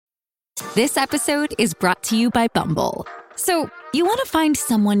This episode is brought to you by Bumble. So, you want to find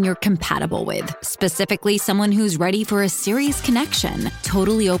someone you're compatible with, specifically someone who's ready for a serious connection,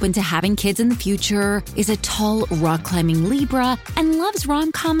 totally open to having kids in the future, is a tall, rock-climbing Libra, and loves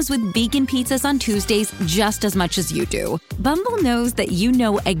rom-coms with vegan pizzas on Tuesdays just as much as you do. Bumble knows that you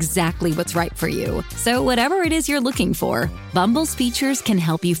know exactly what's right for you. So whatever it is you're looking for, Bumble's features can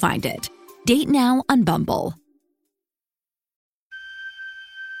help you find it. Date now on Bumble.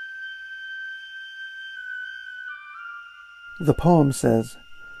 The poem says,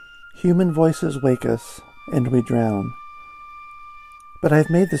 "Human voices wake us, and we drown." But I've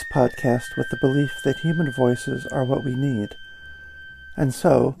made this podcast with the belief that human voices are what we need. And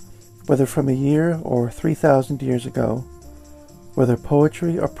so, whether from a year or 3,000 years ago, whether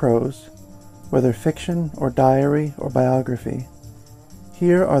poetry or prose, whether fiction or diary or biography,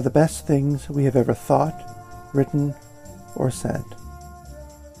 here are the best things we have ever thought, written, or said.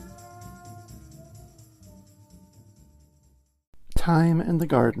 Time in the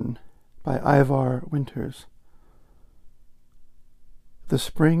Garden by Ivar Winters. The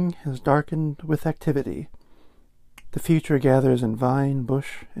spring has darkened with activity. The future gathers in vine,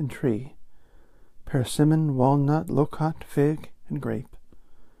 bush, and tree, persimmon, walnut, locust, fig, and grape,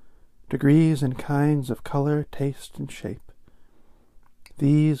 degrees and kinds of color, taste, and shape.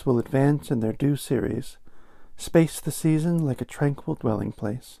 These will advance in their due series, space the season like a tranquil dwelling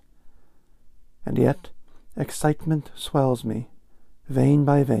place. And yet excitement swells me, vein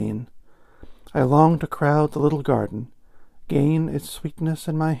by vein. I long to crowd the little garden, gain its sweetness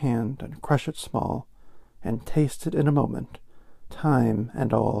in my hand, and crush it small, and taste it in a moment, time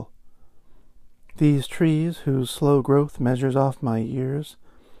and all. These trees, whose slow growth measures off my years,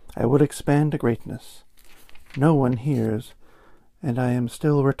 I would expand to greatness. No one hears, and I am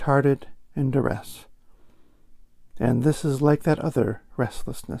still retarded in duress. And this is like that other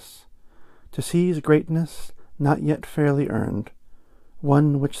restlessness, to seize greatness not yet fairly earned,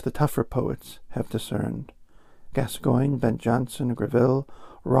 one which the tougher poets have discerned. Gascoigne, Ben Jonson, Greville,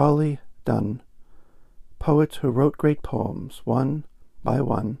 Raleigh, Donne. Poets who wrote great poems, one by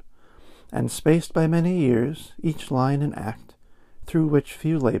one, and spaced by many years, each line an act, through which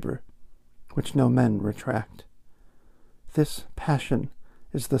few labor, which no men retract. This passion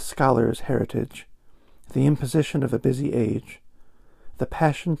is the scholar's heritage, the imposition of a busy age, the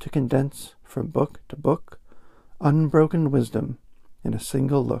passion to condense from book to book unbroken wisdom in a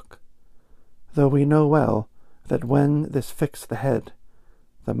single look, though we know well that when this fix the head,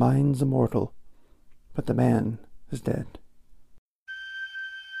 the mind's immortal, but the man is dead.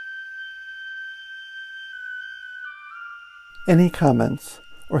 Any comments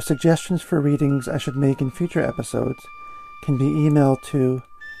or suggestions for readings I should make in future episodes can be emailed to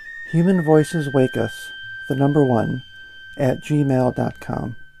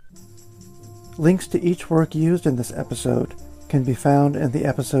humanvoiceswakeus1@gmail.com. Links to each work used in this episode can be found in the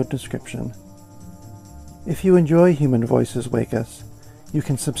episode description. If you enjoy Human Voices Wake Us, you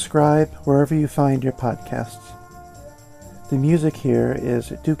can subscribe wherever you find your podcasts. The music here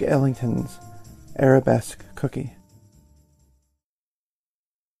is Duke Ellington's Arabesque Cookie.